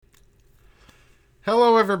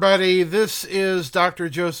Hello, everybody. This is Dr.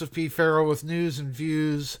 Joseph P. Farrell with news and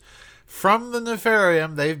views from the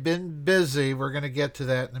Nefarium. They've been busy. We're going to get to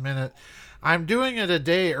that in a minute. I'm doing it a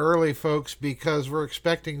day early, folks, because we're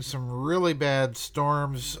expecting some really bad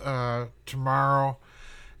storms tomorrow.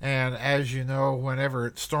 And as you know, whenever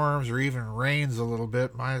it storms or even rains a little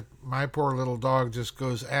bit, my poor little dog just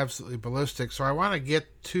goes absolutely ballistic. So I want to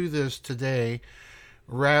get to this today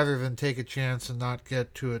rather than take a chance and not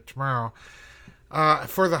get to it tomorrow.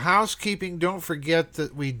 For the housekeeping, don't forget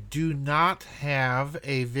that we do not have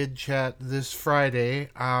a vid chat this Friday.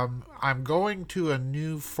 I'm going to a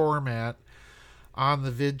new format on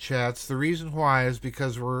the vid chats. The reason why is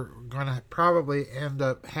because we're going to probably end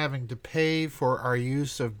up having to pay for our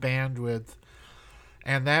use of bandwidth.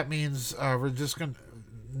 And that means we're just going to,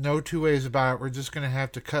 no two ways about it, we're just going to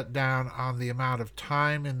have to cut down on the amount of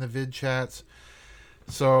time in the vid chats.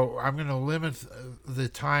 So I'm going to limit the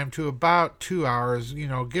time to about 2 hours,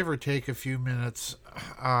 give or take a few minutes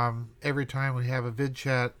every time we have a vid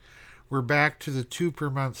chat. We're back to the 2 per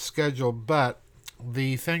month schedule, but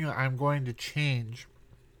the thing that I'm going to change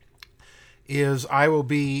is I will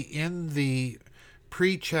be in the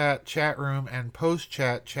pre-chat chat room and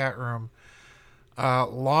post-chat chat room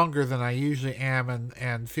longer than I usually am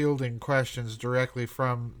and fielding questions directly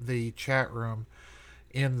from the chat room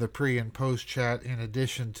in the pre and post chat in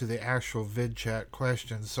addition to the actual vid chat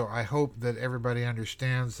questions. So I hope that everybody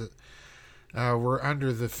understands that we're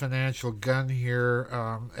under the financial gun here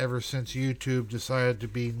ever since YouTube decided to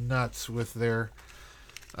be nuts with their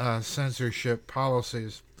censorship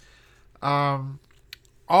policies.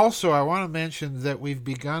 Also, I want to mention that we've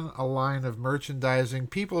begun a line of merchandising.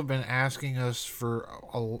 People have been asking us for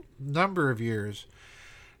a number of years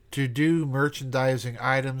to do merchandising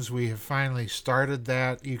items. We have finally started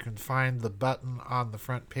that. You can find the button on the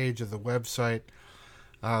front page of the website.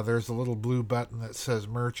 There's a little blue button that says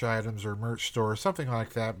merch items or merch store, something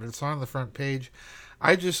like that, but it's on the front page.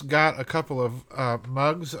 I just got a couple of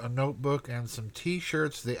mugs, a notebook, and some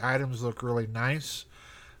t-shirts. The items look really nice.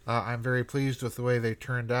 I'm very pleased with the way they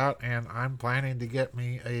turned out, and I'm planning to get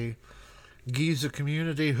me a Giza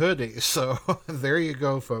Community hoodie. So there you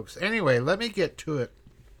go, folks. Anyway, let me get to it.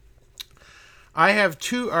 I have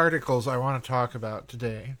 2 articles I want to talk about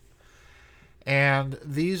today. And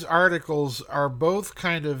these articles are both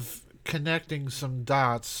kind of connecting some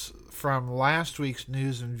dots from last week's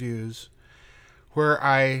news and views, where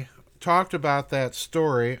I talked about that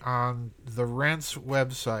story on the Rents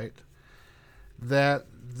website, that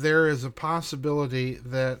there is a possibility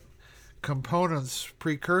that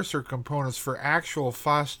precursor components for actual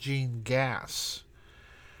phosgene gas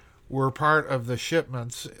were part of the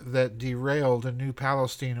shipments that derailed in New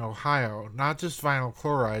Palestine, Ohio. Not just vinyl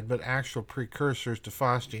chloride, but actual precursors to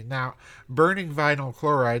phosgene. Now, burning vinyl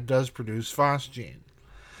chloride does produce phosgene.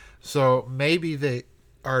 So maybe they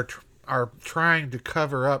are trying to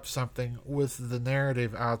cover up something with the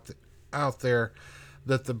narrative out there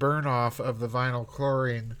that the burn-off of the vinyl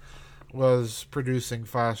chlorine was producing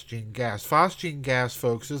phosgene gas. Phosgene gas,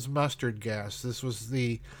 folks, is mustard gas. This was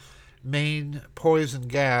the main poison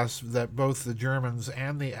gas that both the Germans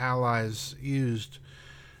and the Allies used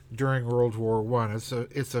during World War I.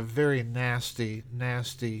 It's a very nasty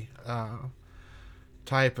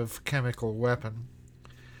type of chemical weapon.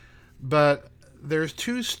 But there's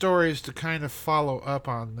 2 stories to kind of follow up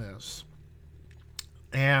on this.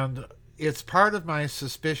 And it's part of my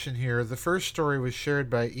suspicion here. The first story was shared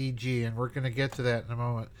by EG, and we're going to get to that in a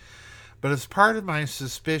moment. But it's part of my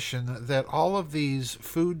suspicion that all of these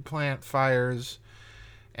food plant fires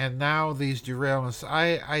and now these derailments,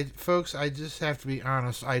 folks, I just have to be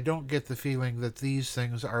honest, I don't get the feeling that these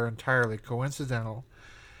things are entirely coincidental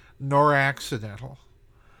nor accidental.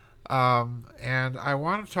 And I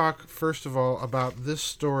want to talk, first of all, about this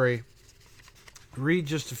story, read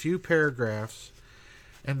just a few paragraphs,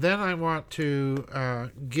 and then I want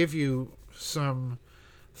to give you some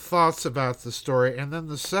thoughts about the story. And then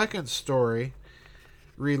the second story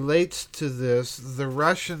relates to this. The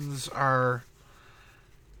Russians are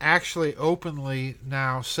actually openly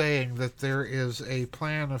now saying that there is a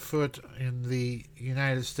plan afoot in the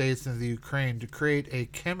United States and the Ukraine to create a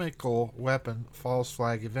chemical weapon false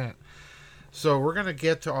flag event. So we're going to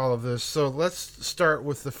get to all of this. So let's start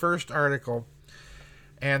with the first article.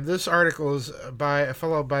 And this article is by a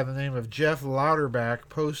fellow by the name of Jeff Louderback,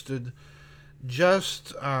 posted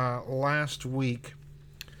just last week.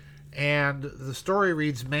 And the story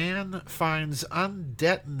reads, man finds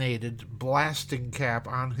undetonated blasting cap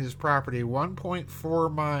on his property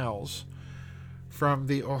 1.4 miles from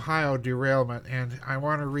the Ohio derailment. And I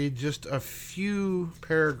want to read just a few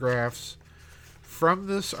paragraphs from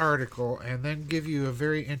this article and then give you a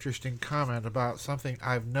very interesting comment about something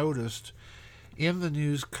I've noticed in the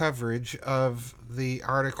news coverage of the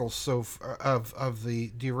article of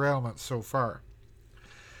the derailment so far.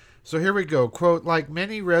 So here we go. Quote, like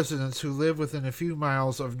many residents who live within a few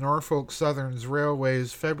miles of Norfolk Southern's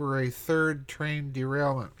Railway's February 3rd train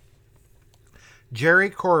derailment,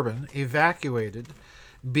 Jerry Corbin evacuated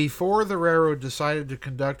before the railroad decided to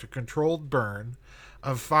conduct a controlled burn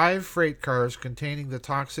of 5 freight cars containing the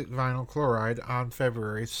toxic vinyl chloride on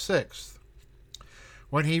February 6th.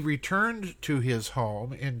 When he returned to his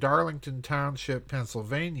home in Darlington Township,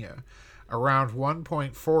 Pennsylvania, around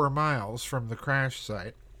 1.4 miles from the crash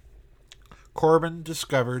site, Corbin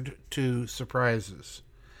discovered 2 surprises.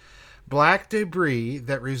 Black debris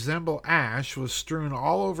that resembled ash was strewn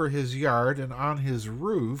all over his yard and on his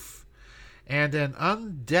roof, and an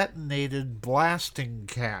undetonated blasting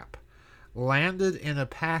cap landed in a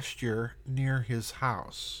pasture near his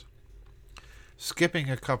house. Skipping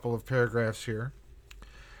a couple of paragraphs here.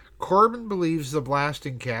 Corbin believes the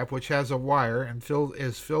blasting cap, which has a wire and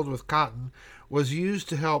is filled with cotton, was used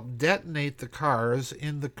to help detonate the cars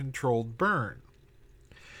in the controlled burn.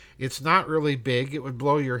 It's not really big. It would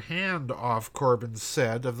blow your hand off, Corbin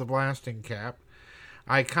said of the blasting cap.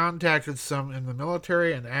 I contacted some in the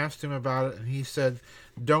military and asked him about it, and he said,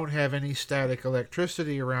 don't have any static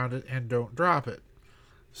electricity around it and don't drop it.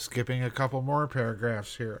 Skipping a couple more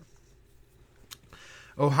paragraphs here.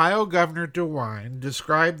 Ohio Governor DeWine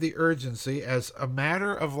described the urgency as a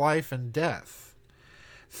matter of life and death.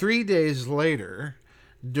 3 days later,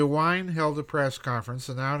 DeWine held a press conference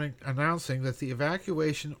announcing that the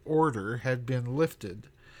evacuation order had been lifted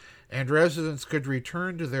and residents could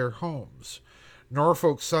return to their homes.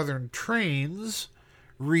 Norfolk Southern trains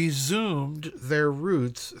resumed their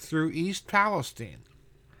routes through East Palestine,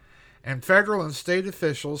 and federal and state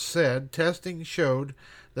officials said testing showed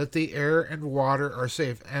that the air and water are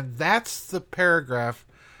safe. And that's the paragraph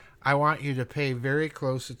I want you to pay very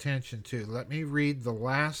close attention to. Let me read the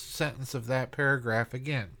last sentence of that paragraph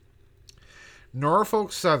again.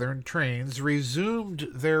 Norfolk Southern trains resumed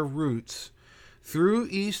their routes through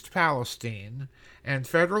East Palestine, and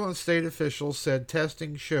federal and state officials said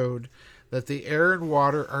testing showed that the air and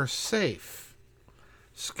water are safe.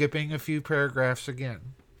 Skipping a few paragraphs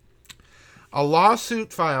again. A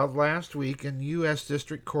lawsuit filed last week in U.S.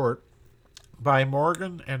 District Court by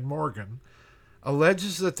Morgan & Morgan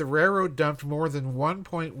alleges that the railroad dumped more than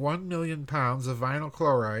 1.1 million pounds of vinyl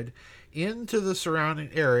chloride into the surrounding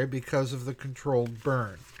area because of the controlled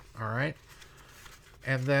burn. All right?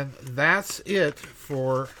 And then that's it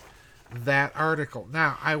for that article.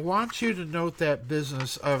 Now, I want you to note that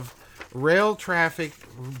business of rail traffic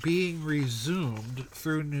being resumed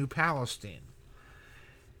through New Palestine.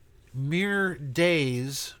 Mere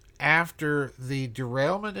days after the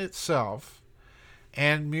derailment itself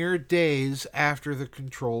and mere days after the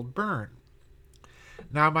controlled burn.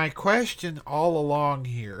 Now, my question all along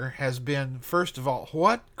here has been, first of all,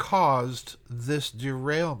 what caused this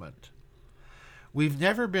derailment? We've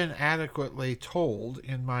never been adequately told,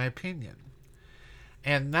 in my opinion.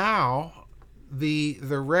 And now the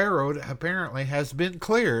railroad apparently has been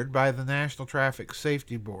cleared by the National Traffic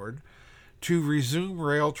Safety Board to resume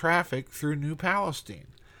rail traffic through New Palestine.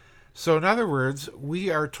 So in other words, we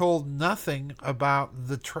are told nothing about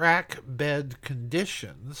the track bed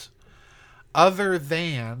conditions other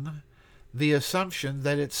than the assumption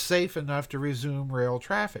that it's safe enough to resume rail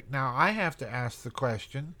traffic. Now, I have to ask the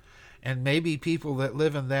question, and maybe people that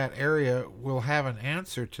live in that area will have an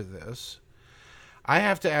answer to this. I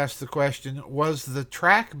have to ask the question, was the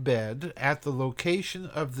track bed at the location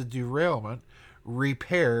of the derailment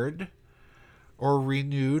repaired or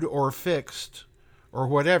renewed or fixed or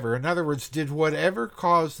whatever? In other words, did whatever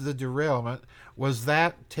caused the derailment, was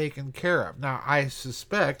that taken care of? Now, I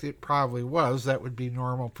suspect it probably was. That would be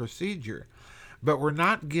normal procedure. But we're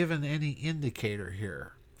not given any indicator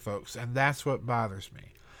here, folks, and that's what bothers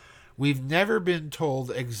me. We've never been told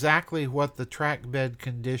exactly what the track bed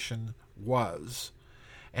condition was,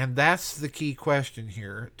 and that's the key question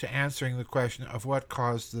here to answering the question of what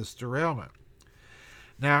caused this derailment.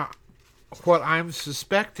 Now, what I'm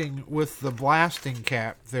suspecting with the blasting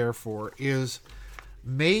cap, therefore, is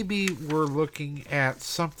maybe we're looking at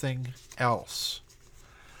something else.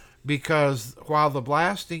 Because while the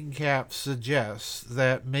blasting cap suggests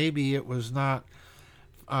that maybe it was not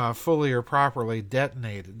fully or properly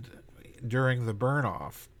detonated during the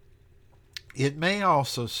burn-off, it may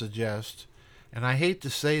also suggest, and I hate to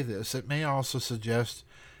say this, it may also suggest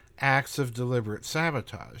acts of deliberate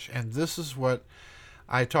sabotage. And this is what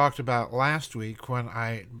I talked about last week when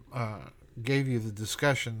I gave you the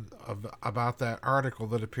discussion about that article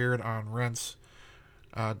that appeared on Rense.com,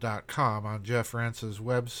 on Jeff Rense's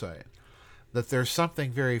website, that there's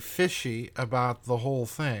something very fishy about the whole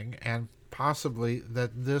thing, and possibly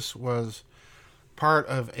that this was part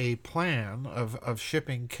of a plan of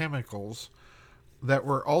shipping chemicals that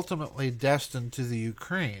were ultimately destined to the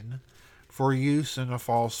Ukraine for use in a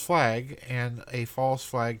false flag and a false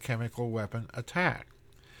flag chemical weapon attack.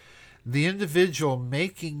 The individual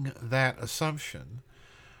making that assumption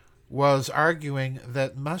was arguing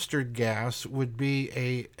that mustard gas would be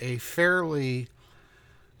a fairly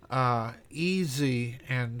easy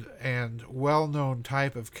and well-known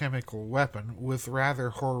type of chemical weapon with rather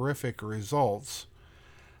horrific results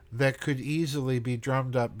that could easily be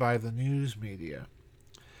drummed up by the news media.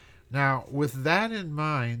 Now, with that in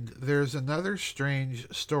mind, there's another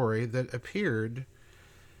strange story that appeared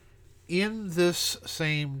in this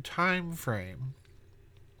same time frame,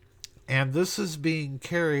 and this is being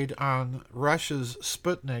carried on Russia's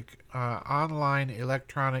Sputnik online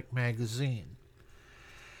electronic magazine.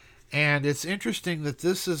 And it's interesting that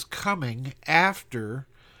this is coming after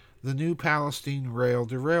the New Palestine rail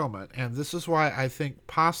derailment, and this is why I think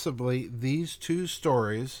possibly these two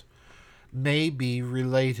stories may be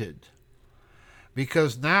related.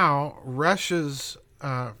 Because now Russia's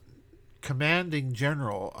commanding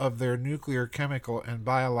general of their nuclear, chemical, and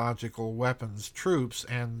biological weapons troops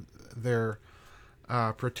and their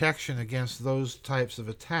protection against those types of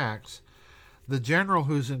attacks, the general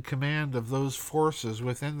who's in command of those forces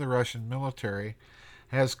within the Russian military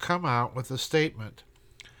has come out with a statement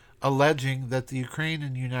alleging that the Ukraine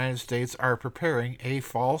and the United States are preparing a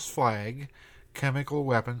false flag chemical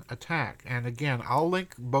weapon attack. And again, I'll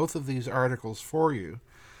link both of these articles for you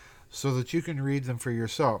so that you can read them for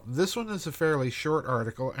yourself. This one is a fairly short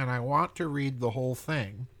article, and I want to read the whole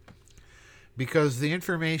thing because the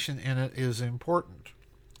information in it is important.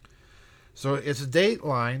 So it's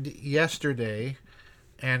datelined yesterday,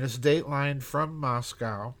 and it's datelined from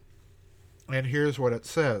Moscow, and here's what it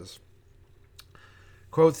says.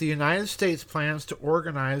 Quote, the United States plans to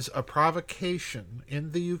organize a provocation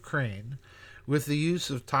in the Ukraine with the use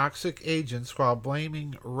of toxic agents while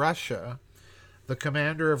blaming Russia. The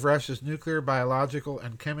commander of Russia's nuclear, biological,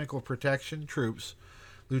 and chemical protection troops,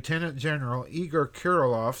 Lieutenant General Igor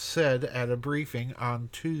Kirillov, said at a briefing on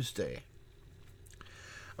Tuesday.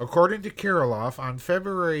 According to Kirillov, on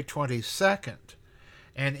February 22nd,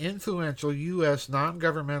 an influential U.S.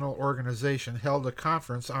 non-governmental organization held a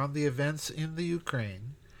conference on the events in the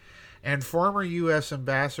Ukraine, and former U.S.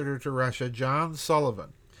 Ambassador to Russia John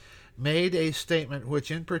Sullivan made a statement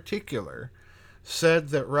which in particular said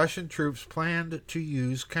that Russian troops planned to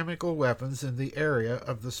use chemical weapons in the area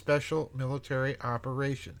of the special military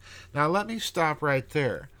operation. Now let me stop right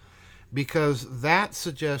there, because that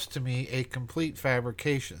suggests to me a complete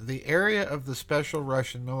fabrication. The area of the special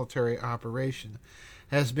Russian military operation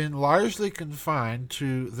has been largely confined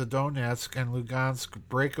to the Donetsk and Lugansk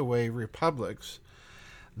breakaway republics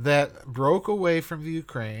that broke away from the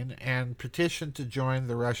Ukraine and petitioned to join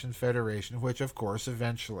the Russian Federation, which of course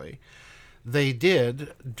eventually they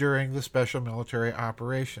did during the special military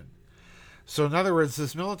operation. So in other words,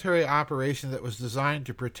 this military operation that was designed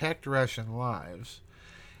to protect Russian lives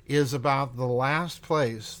is about the last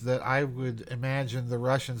place that I would imagine the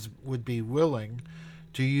Russians would be willing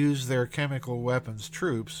to use their chemical weapons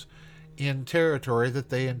troops in territory that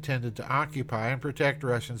they intended to occupy and protect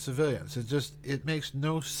Russian civilians. It makes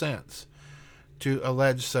no sense to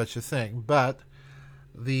allege such a thing, but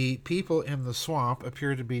the people in the swamp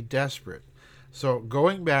appear to be desperate. So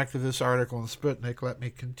going back to this article in Sputnik, let me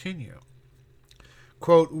continue.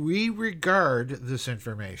 Quote, we regard this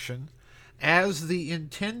information as the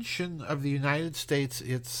intention of the United States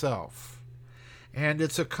itself and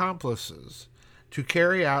its accomplices to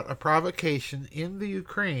carry out a provocation in the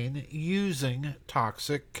Ukraine using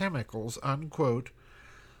toxic chemicals, unquote,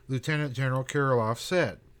 Lieutenant General Kirillov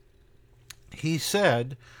said. He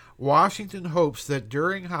said, Washington hopes that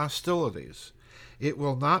during hostilities, it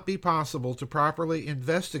will not be possible to properly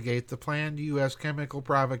investigate the planned U.S. chemical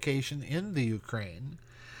provocation in the Ukraine,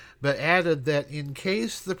 but added that in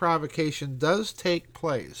case the provocation does take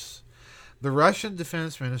place, the Russian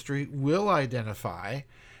Defense Ministry will identify,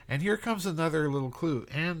 and here comes another little clue,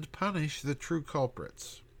 and punish the true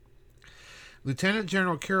culprits. Lieutenant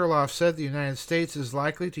General Kirillov said the United States is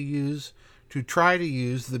likely to try to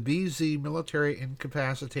use the BZ military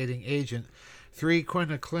incapacitating agent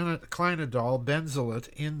 3-quinaclinidol benzoate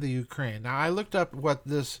in the Ukraine. Now, I looked up what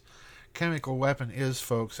this chemical weapon is,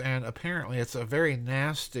 folks, and apparently it's a very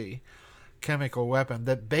nasty chemical weapon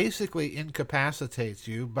that basically incapacitates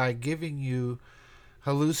you by giving you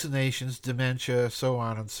hallucinations, dementia, so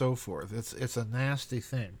on and so forth. It's a nasty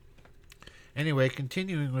thing. Anyway,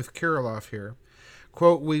 continuing with Kirilov here.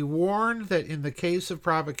 Quote, we warn that in the case of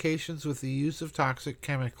provocations with the use of toxic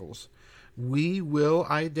chemicals, we will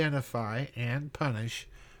identify and punish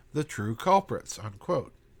the true culprits,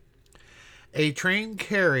 unquote. A train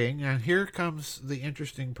carrying, and here comes the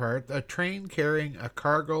interesting part, a train carrying a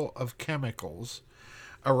cargo of chemicals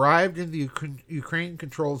arrived in the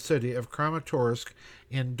Ukraine-controlled city of Kramatorsk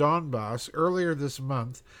in Donbass earlier this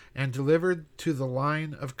month and delivered to the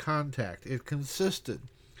line of contact. It consisted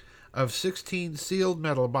of 16 sealed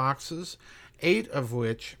metal boxes, 8 of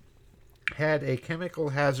which had a chemical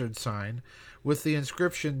hazard sign with the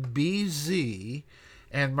inscription BZ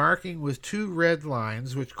and marking with 2 red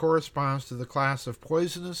lines, which corresponds to the class of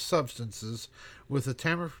poisonous substances with a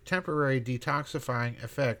temporary detoxifying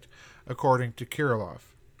effect, according to Kirilov.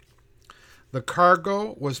 The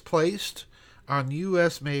cargo was placed on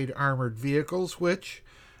U.S.-made armored vehicles, which,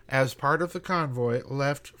 as part of the convoy,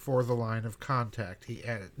 left for the line of contact, he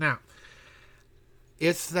added. Now,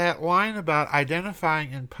 it's that line about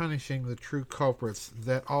identifying and punishing the true culprits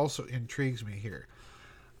that also intrigues me here.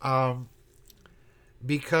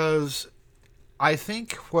 Because I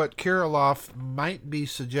think what Kirilov might be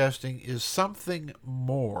suggesting is something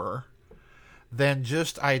more than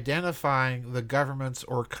just identifying the governments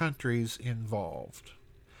or countries involved.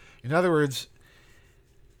 In other words,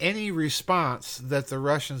 any response that the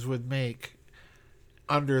Russians would make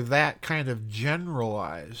under that kind of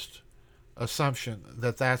generalized assumption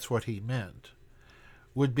that that's what he meant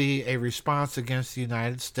would be a response against the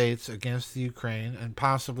United States, against the Ukraine, and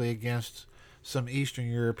possibly against some Eastern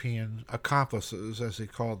European accomplices, as he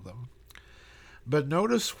called them. But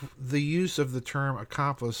notice the use of the term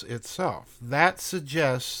accomplice itself. That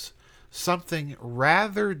suggests something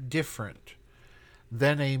rather different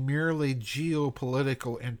than a merely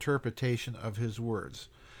geopolitical interpretation of his words.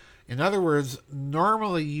 In other words,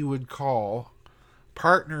 normally you would call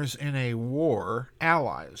partners in a war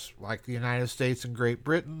allies, like the United States and Great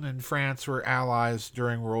Britain and France were allies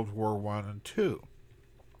during World War I and II.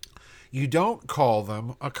 You don't call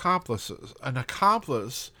them accomplices. An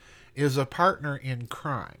accomplice is a partner in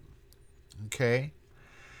crime. Okay?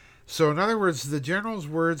 So in other words, the general's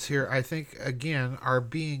words here, I think, again, are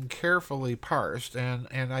being carefully parsed, and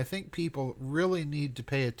I think people really need to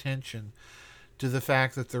pay attention to the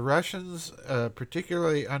fact that the Russians,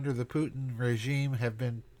 particularly under the Putin regime, have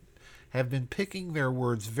been picking their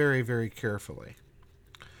words very, very carefully.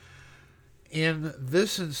 In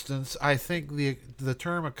this instance, I think the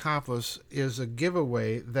term accomplice is a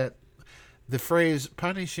giveaway that the phrase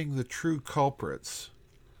punishing the true culprits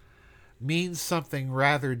means something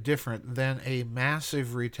rather different than a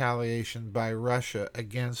massive retaliation by Russia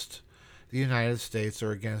against the United States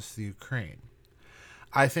or against the Ukraine.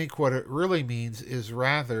 I think what it really means is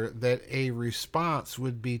rather that a response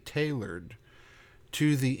would be tailored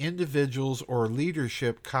to the individuals or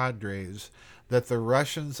leadership cadres that the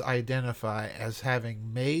Russians identify as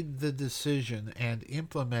having made the decision and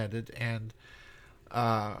implemented and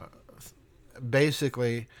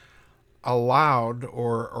basically allowed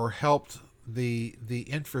or helped the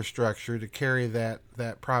infrastructure to carry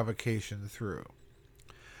that provocation through.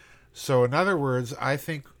 So in other words, I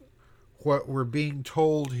think what we're being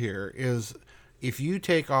told here is if you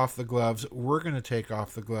take off the gloves, we're going to take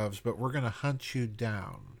off the gloves, but we're going to hunt you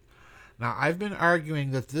down. Now, I've been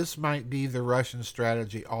arguing that this might be the Russian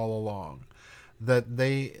strategy all along, that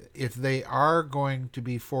if they are going to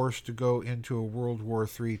be forced to go into a World War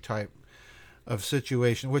III type of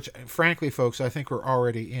situation, which frankly, folks, I think we're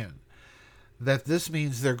already in, that this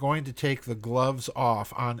means they're going to take the gloves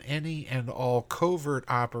off on any and all covert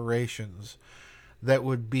operations that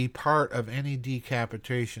would be part of any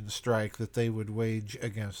decapitation strike that they would wage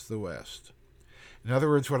against the West. In other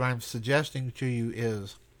words, what I'm suggesting to you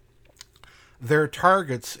is their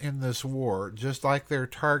targets in this war, just like their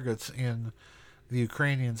targets in the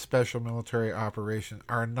Ukrainian special military operation,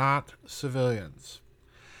 are not civilians.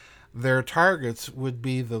 Their targets would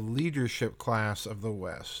be the leadership class of the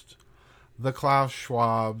West. The Klaus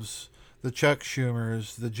Schwabs, the Chuck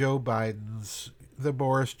Schumers, the Joe Bidens, the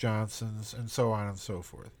Boris Johnsons, and so on and so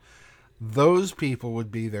forth. Those people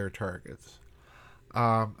would be their targets.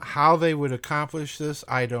 How they would accomplish this,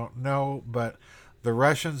 I don't know, but the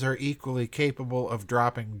Russians are equally capable of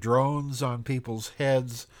dropping drones on people's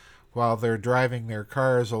heads while they're driving their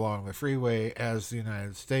cars along the freeway as the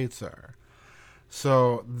United States are.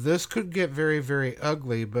 So this could get very, very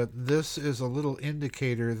ugly, but this is a little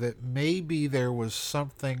indicator that maybe there was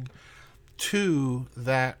something to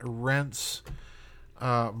that Rent's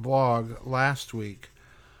blog last week.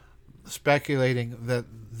 speculating that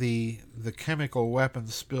the chemical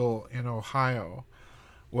weapons spill in Ohio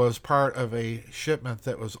was part of a shipment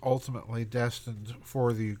that was ultimately destined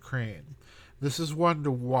for the Ukraine. This is one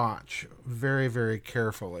to watch very, very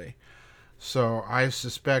carefully. So I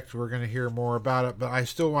suspect we're going to hear more about it, but I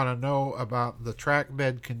still want to know about the track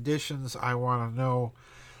bed conditions. I want to know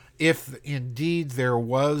if indeed there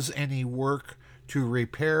was any work to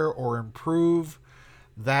repair or improve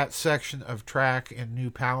that section of track in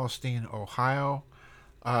New Palestine, Ohio.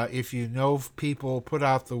 If you know people, put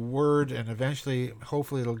out the word, and eventually,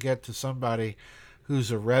 hopefully, it'll get to somebody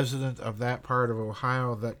who's a resident of that part of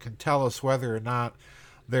Ohio that can tell us whether or not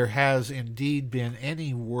there has indeed been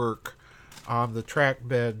any work on the track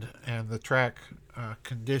bed and the track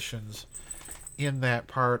conditions in that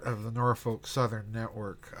part of the Norfolk Southern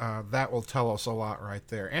Network. That will tell us a lot right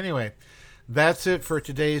there. Anyway, that's it for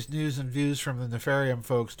today's news and views from the Nefarium,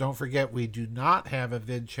 folks. Don't forget, we do not have a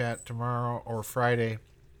vid chat tomorrow or Friday.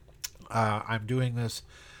 I'm doing this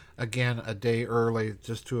again a day early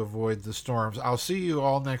just to avoid the storms. I'll see you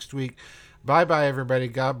all next week. Bye-bye, everybody.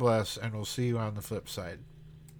 God bless, and we'll see you on the flip side.